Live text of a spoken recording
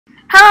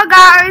Hello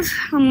guys,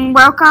 and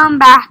welcome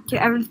back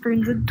to Evan's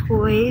Friends and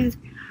Toys,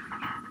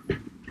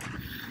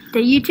 the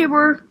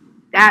YouTuber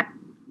that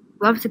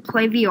loves to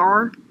play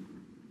VR.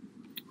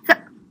 So,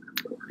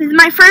 this is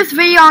my first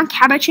video on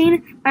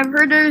Capuchin. I've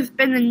heard there's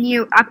been a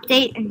new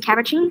update in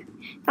Capuchin,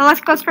 so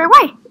let's go straight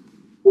away.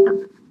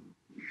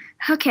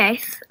 Okay,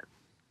 so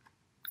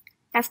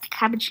that's the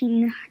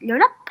Capuchin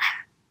load up.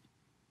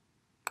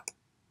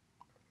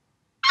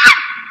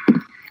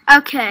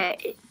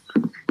 Okay.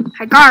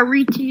 I gotta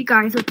read to you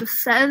guys what this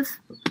says.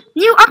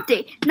 New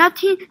update.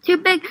 Nothing too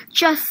big,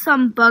 just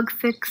some bug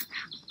fix.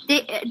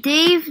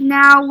 Dave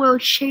now will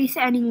chase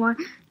anyone.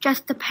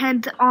 Just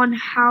depends on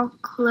how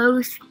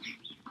close.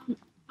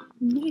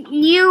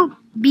 New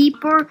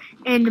beeper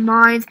and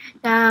mines.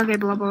 Okay,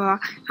 blah, blah,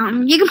 blah.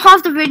 You can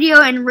pause the video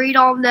and read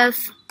all of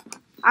this.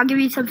 I'll give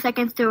you some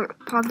seconds to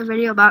pause the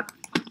video, but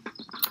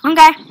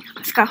okay,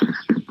 let's go.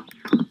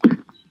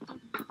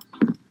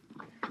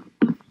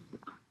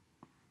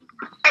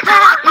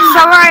 So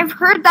I've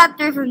heard that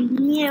there's a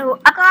new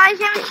guys,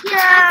 you might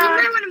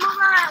want to move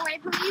out of that way,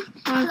 please.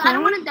 Okay. I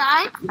don't want to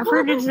die. I've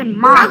heard there's a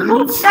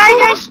mines. Guys,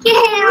 you're scared.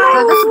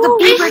 So this is the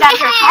beeper that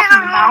they're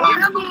talking about.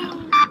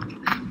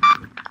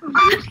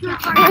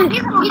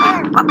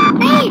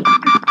 Hey,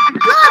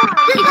 look,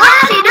 there's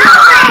Lassie, no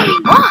way.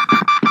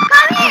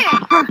 Come here.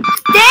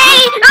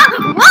 Dave!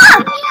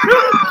 What?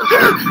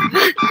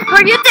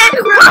 Are you dead?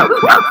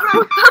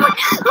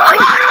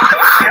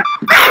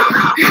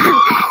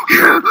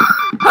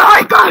 Oh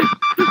my god!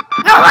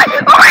 Oh my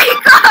god! Oh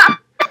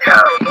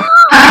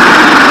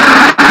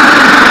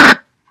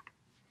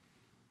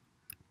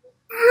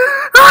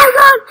my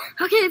god!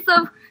 Okay, so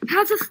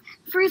that's just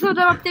first of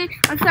the update.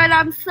 I'm sorry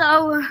I'm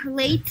so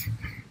late,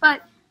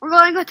 but we're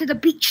going to go to the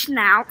beach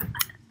now.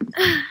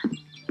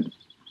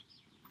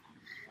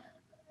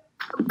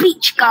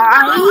 Beach,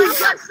 guys.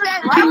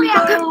 Why do we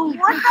have to?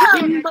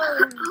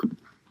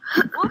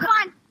 We'll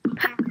find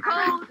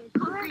code.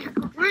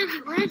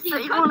 Where is he? So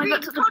you want to go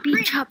to the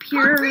beach up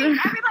here?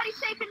 Everybody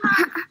safe in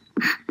mind.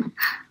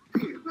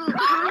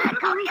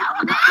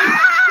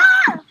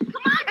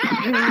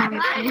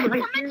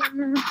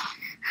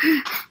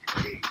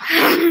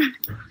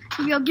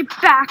 We'll get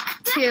back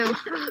to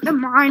the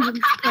mines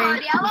and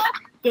play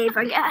Dave,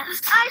 I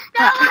guess.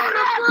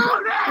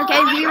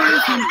 Okay,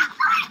 viewers.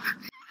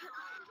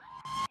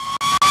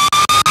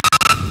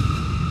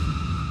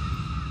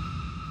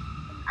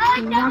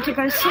 We want to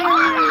go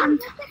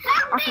sand.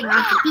 Also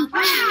want the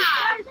beach.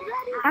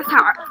 That's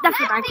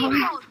what I call it.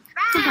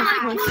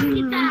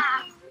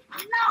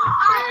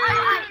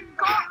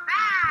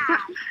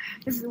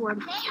 This is where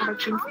the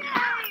Capuchin.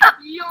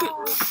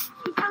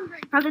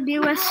 How the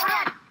newest.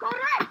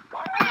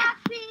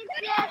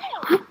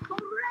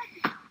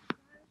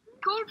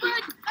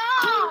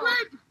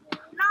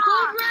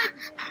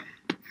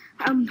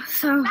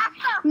 So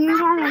we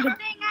want to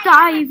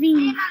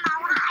diving.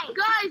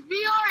 Guys,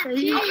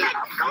 VR.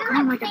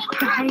 I'm like a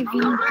diving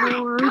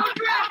board. And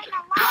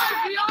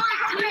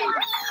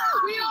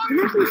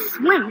I can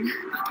swim.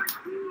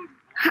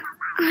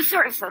 I'm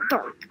sorry, it's so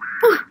dark.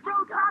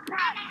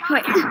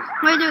 Wait,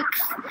 my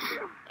duke's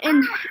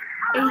in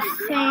a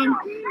sane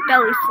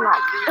belly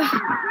flop.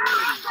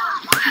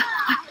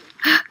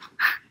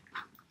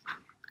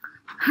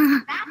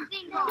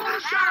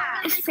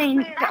 A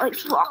sane belly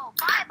flop.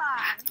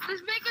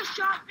 Let's make a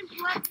shot and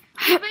play.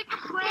 Let's make a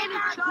play and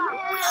shot.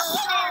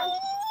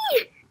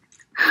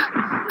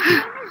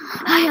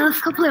 Oh yeah,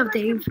 let's go play with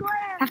Dave.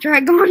 After I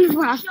go on his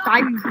last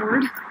diving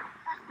board.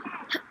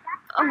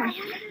 Oh my.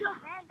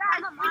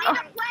 Oh.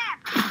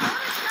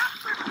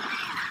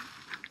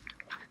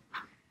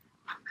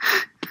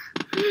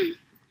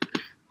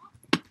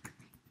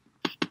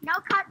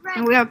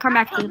 And we'll come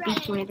back to the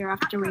beach later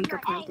after we go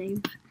play with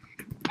Dave.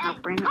 I'll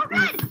bring it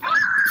back.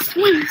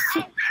 Swim.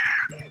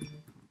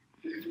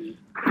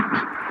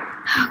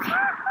 Okay.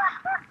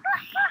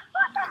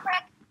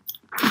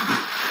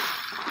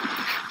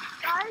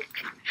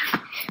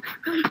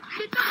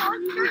 Did the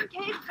monster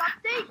caves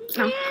update?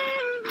 No.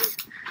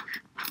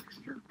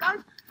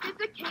 Guys, did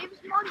the caves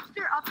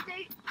monster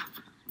update?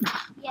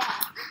 Yeah.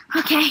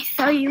 Okay,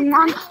 so you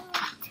want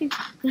to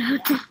go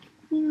to...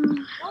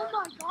 Oh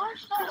my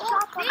gosh, the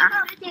whole thing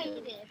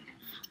updated.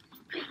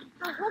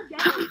 The whole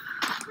game.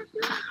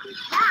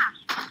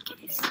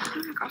 Okay, so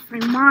I got my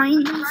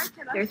mines.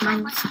 There's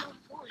mines.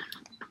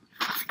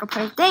 Let's go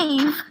play with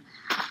Dave.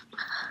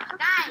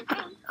 Guys,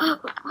 Oh.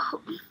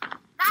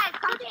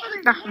 come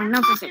here. Got my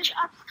nose itch.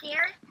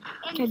 Upstairs.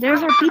 Okay,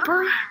 there's our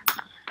beeper.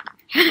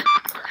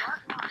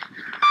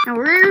 Now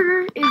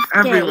where is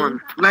Everyone,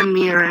 Dave? lend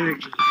me your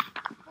energy.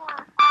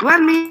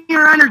 Lend me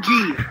your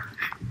energy.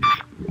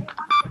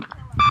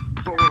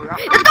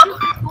 Let's go!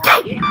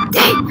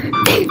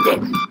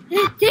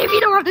 Dave, you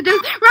don't have to do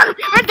this. Run,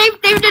 Dave.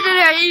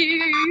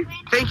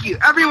 Thank you,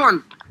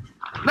 everyone.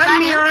 Lend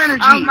me your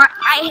energy. Oh, my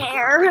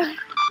hair.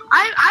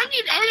 I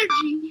need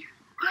energy.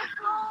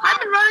 I've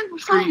been running for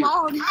so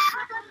long.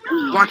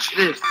 Watch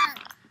this.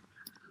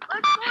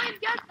 Let's go and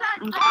get that.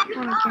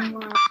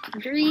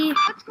 Three.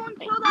 Let's go and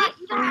kill that.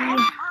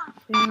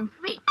 Two.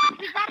 Wait,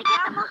 is that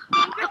a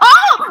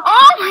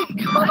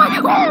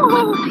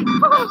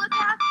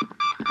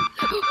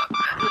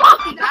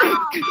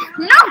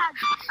No!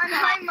 I'm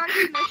playing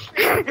Monkey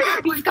Mission.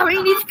 He's coming,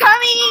 he's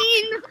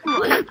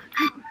coming!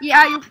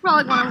 Yeah, you're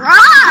probably gonna run!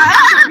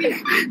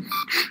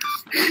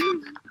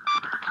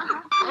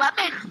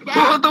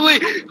 Oh, the way.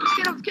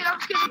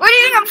 What do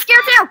you think? I'm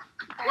scared too!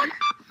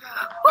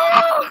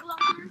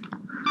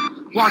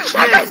 Watch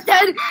That guy's this.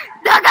 dead!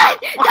 That guy!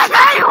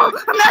 Oh,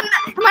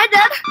 am I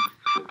dead?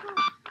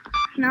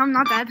 No, I'm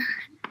not dead.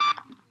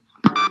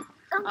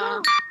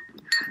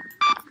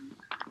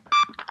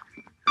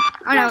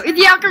 Oh no, is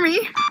he after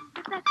me?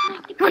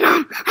 Oh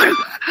no!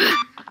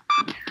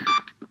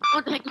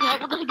 What the heck is that?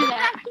 What the heck is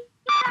that?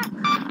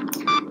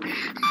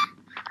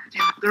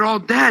 They're all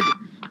dead.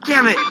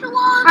 Damn it.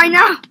 I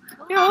know!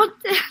 You're all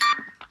dead.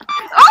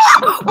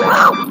 Oh!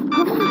 Whoa!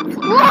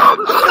 Whoa!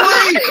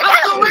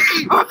 Wait,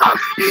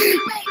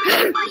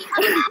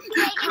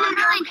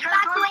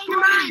 Evacuate the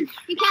mine.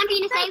 You can't be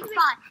in a safe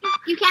spot.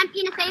 You can't be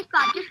in a safe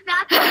spot. Just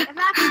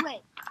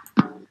evacuate.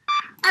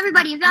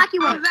 Everybody,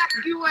 evacuate.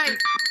 Evacuate.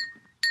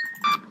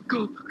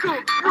 Go. You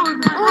can't go out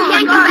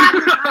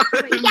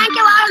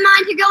of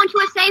mines or go into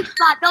a safe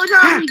spot. Those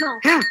are illegal.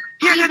 Yeah.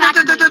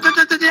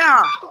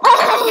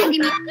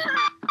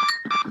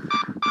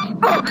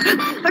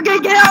 Okay,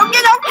 get out,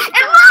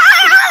 and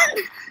run!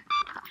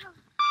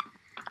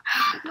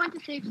 You want to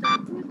save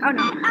some? Oh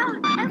no.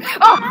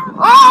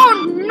 Oh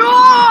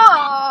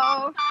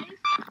no!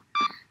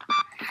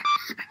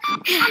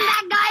 Come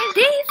back, guys.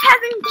 Dave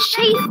hasn't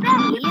chased me.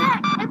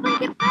 Everybody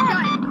get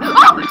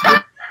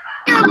back.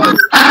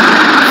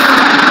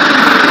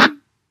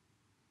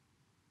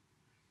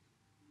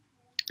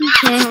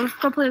 Okay, let's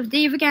go play with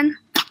Dave again.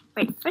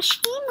 Wait,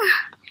 fishing?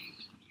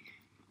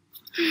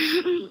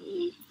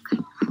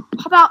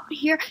 Hop out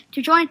here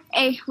to join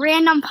a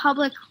random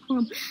public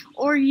room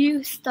or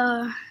use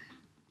the...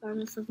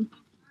 I'm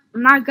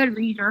not a good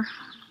reader.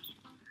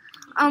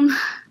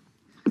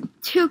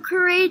 To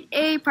create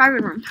a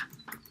private room.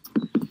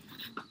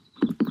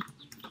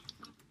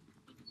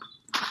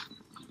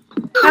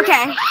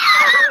 Okay.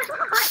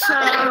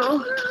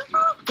 So,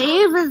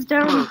 Dave is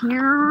down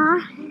here.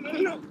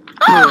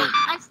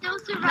 I still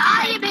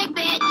survive, you big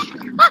bitch.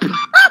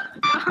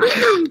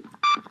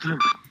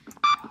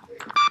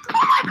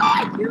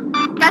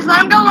 Guys,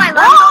 let him go away.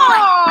 Let him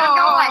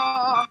go away.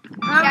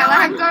 Yeah,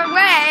 let him go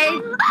away.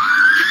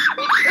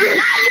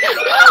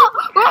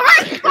 Oh my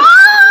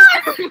god!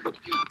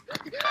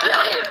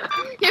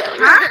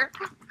 Huh?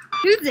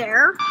 Who's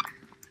there?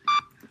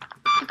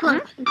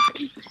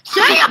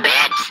 Say a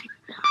bitch!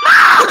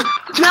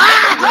 No!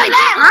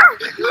 Huh?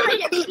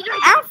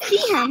 I don't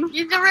see him.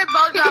 He's a red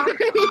bozo.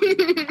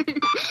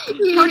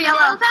 Code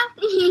yellow.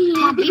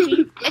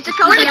 It's a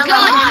code yellow.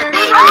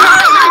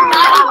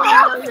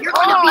 You're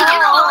gonna be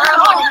in all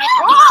bozo.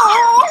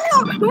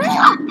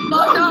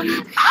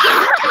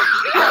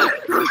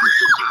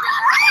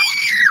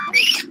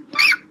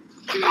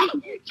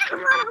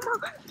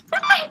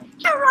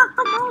 Geronimo.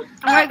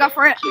 I'm gonna go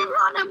for it.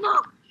 Geronimo.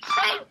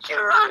 Say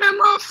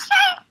Geronimo.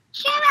 Say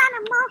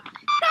Geronimo.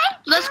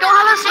 Let's go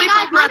have a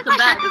sleepover at the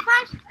back.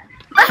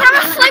 Let's have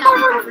a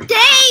sleepover with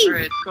Dave!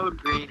 It's code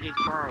green. He's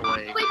far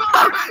away.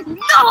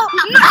 No!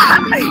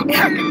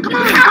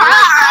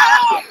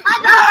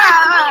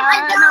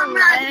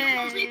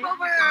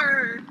 Sleepover.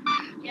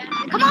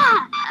 Come on.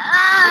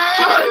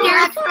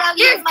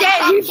 Here's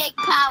Dave.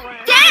 Power.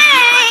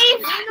 Dave!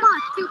 Come on,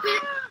 stupid.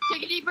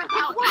 Take a deep breath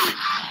out.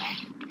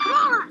 Come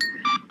on.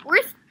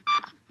 Where's...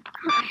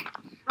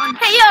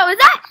 Hey, yo,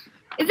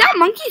 is that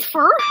monkey's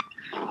fur?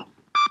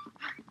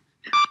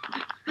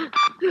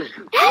 He's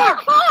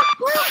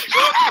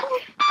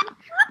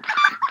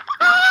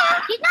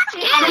not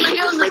scared.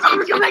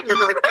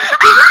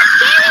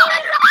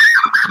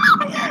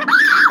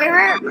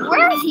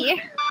 Where is he?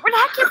 Where the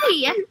heck is he?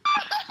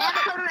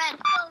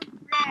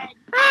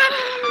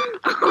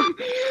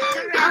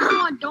 Come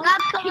on, don't.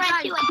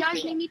 Hey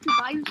guys, they need to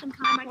buy you some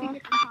time. I can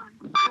get some time.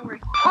 Don't worry.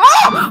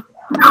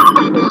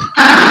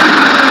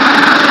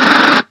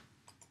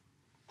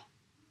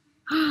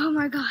 Oh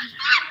my god.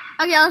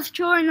 Okay, let's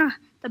join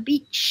the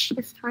beach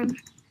this time.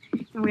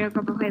 And we'll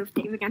go play with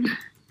Dave again.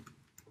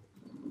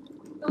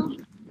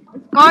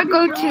 Gotta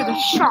go to the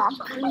shop.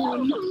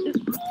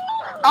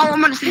 Oh,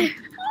 I'm gonna see.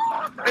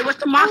 Wait, what's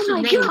the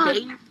monster's name,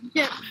 Dave?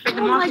 Yeah. Wait,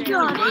 the monster's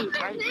name,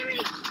 Dave, right?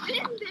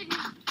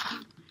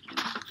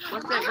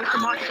 What's the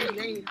monster's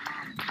name?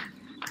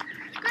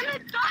 I'm gonna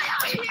die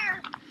out here.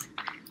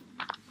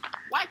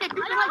 Why are they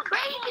people like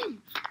crazy?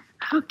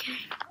 Okay.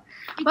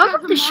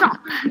 Welcome to the shop.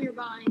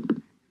 Nearby.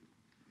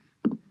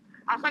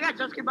 Also, I got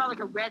just about like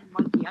a red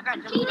monkey. I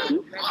got just about a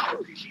red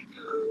monkey.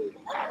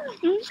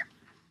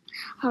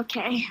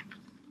 Okay.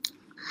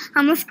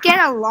 Let's get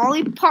a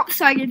lollipop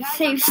so I can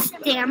save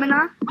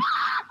stamina.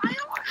 I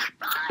don't want to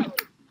die.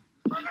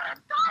 I'm gonna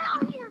die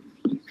out here.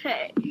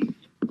 Okay.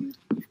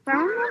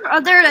 Oh,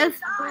 there it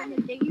is.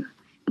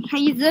 I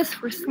use this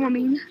for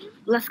swimming.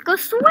 Let's go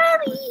swimming.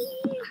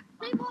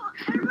 People,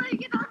 everybody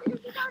get out here.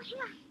 Get out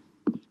here.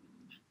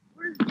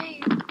 Where's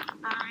Dave?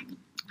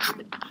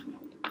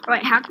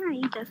 Wait, how can I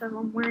eat this if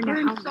I'm wearing a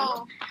helmet?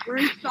 We're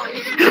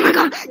installing. Oh my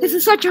god, this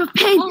is such a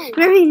pain. Oh.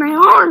 Moving my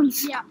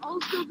arms. Yeah,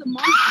 also the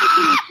monster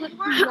can flip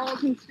through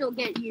walls and still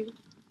get you.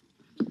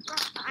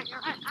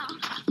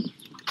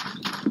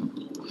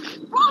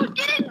 Bro,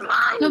 get in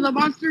line! So the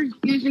monster's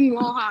using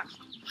wall hacks.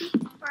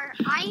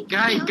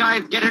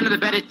 Guys, get under the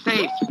bed, it's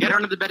safe. Get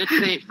under the bed, it's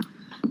safe.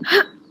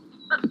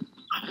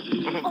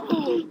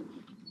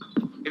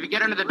 If you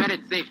get under the bed,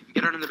 it's safe. If you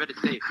get under the bed, it's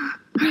safe.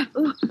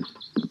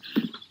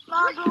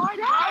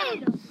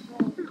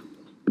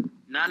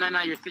 No,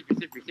 you're safe.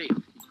 You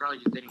probably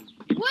just didn't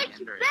get Which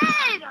under it.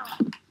 bed?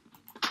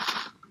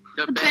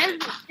 The The bed.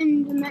 bed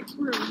in the next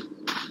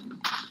room.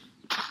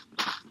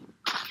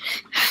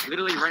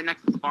 Literally right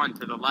next to spawn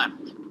to the left.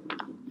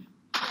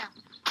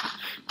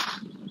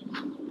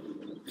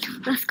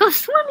 Let's go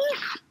swimming.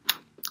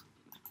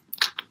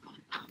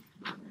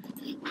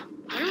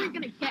 When are we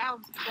gonna get out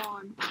of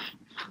spawn?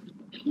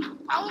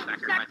 I'll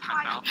sacrifice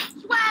myself.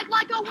 Swag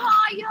like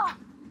Ohio!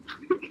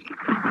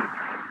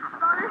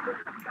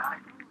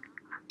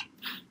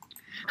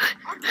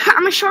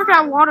 I'm a shark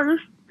out of water.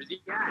 Where's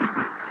he at?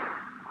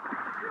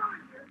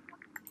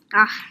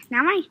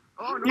 Now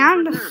Oh, no,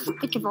 I'm the right there.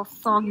 stick of a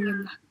soggy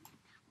and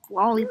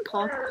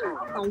lollipop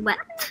all wet.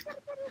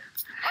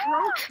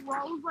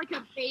 Rolls like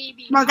a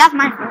baby. Well, that's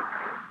my fault.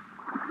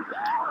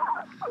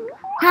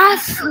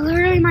 That's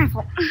literally my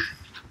fault.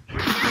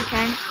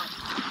 Okay.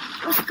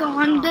 Let's go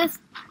on this,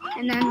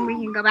 and then we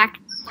can go back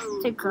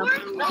to club. The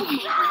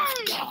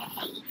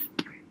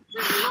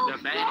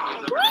bed is over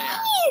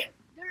there.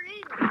 There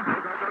is.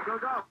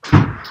 Go.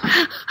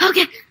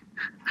 Okay.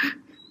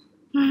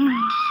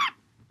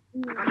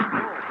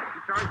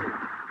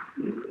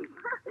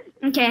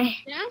 Okay.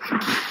 Yeah?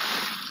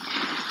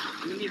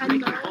 He's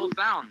making bull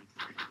sounds.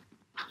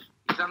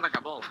 He sounds like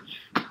a bull.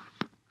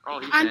 Oh,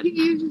 he's And dead. he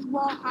uses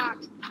wall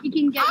hacks. He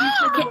can get you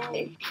to the wall.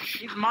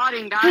 He's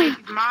modding, guys.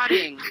 He's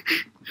modding.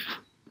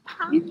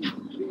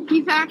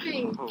 He's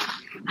hacking. Oh.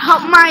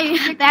 Hope my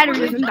battery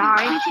doesn't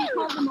die. You should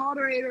call the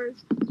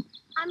moderators.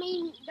 I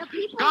mean, the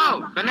people.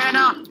 Go,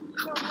 banana.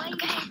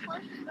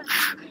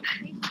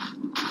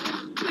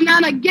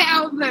 Banana, get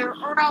out of there,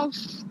 or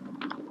else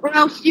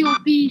you'll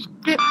be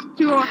shipped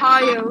to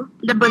Ohio.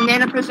 The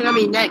banana person gonna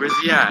be next. Where's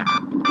he at?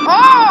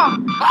 Oh!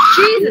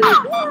 Jesus!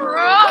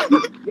 The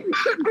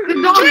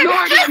dog's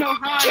already in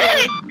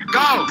Ohio.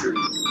 Go.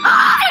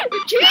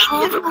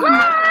 Jesus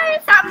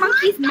Christ! That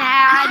monkey's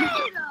mad.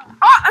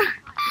 Oh!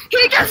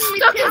 He just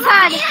stuck his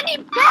head.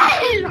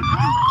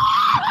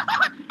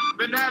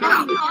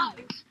 Banana.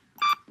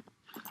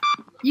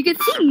 You can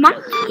see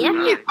monkey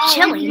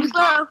chilling.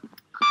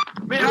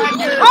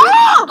 Behind you.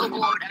 Oh!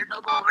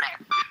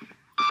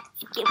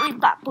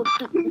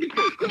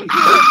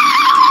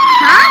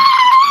 Huh?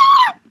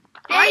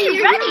 Hey,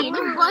 you ready?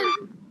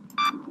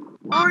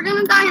 Well, we're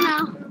gonna die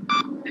now.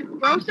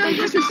 Bro says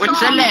this is We're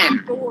chilling.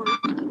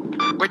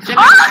 We're chilling.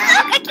 Oh,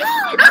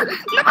 look!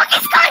 The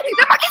monkey's coming!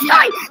 The monkey's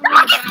coming! The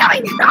monkey's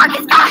coming! The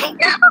monkey's coming!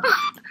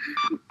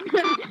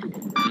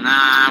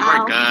 Nah,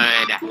 we're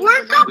good.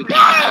 Where's the We bed?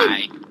 can't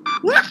die.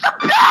 Where's the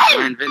bed?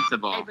 We're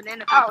invincible. Hey,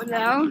 banana Oh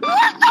no.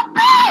 Where's the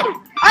bed?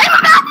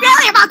 I'm not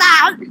really about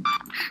that!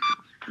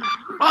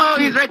 Oh,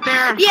 he's right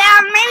there. Yeah,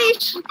 maybe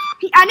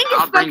I think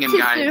I'll it's bring spoke him, too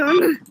guys.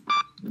 soon.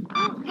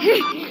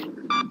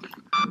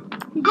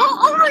 Go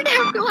over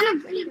there,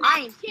 Banana.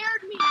 I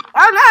scared me.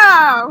 Oh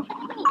no!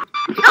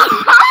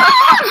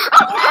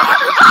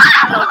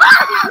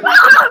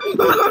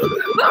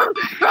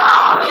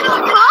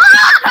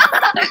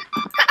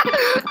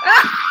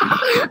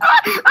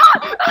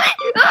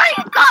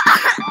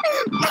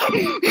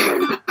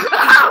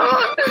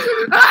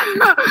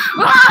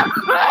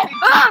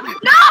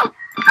 No!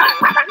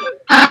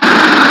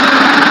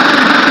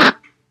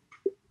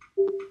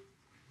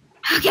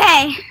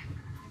 Okay,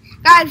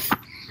 guys,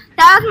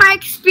 that was my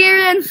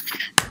experience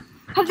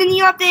of the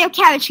new update of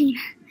Capuchin.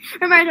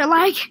 Remember to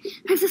like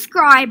and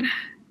subscribe,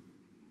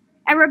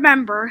 and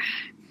remember,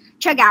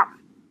 check out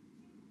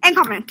and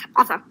comment.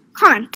 Also, comment.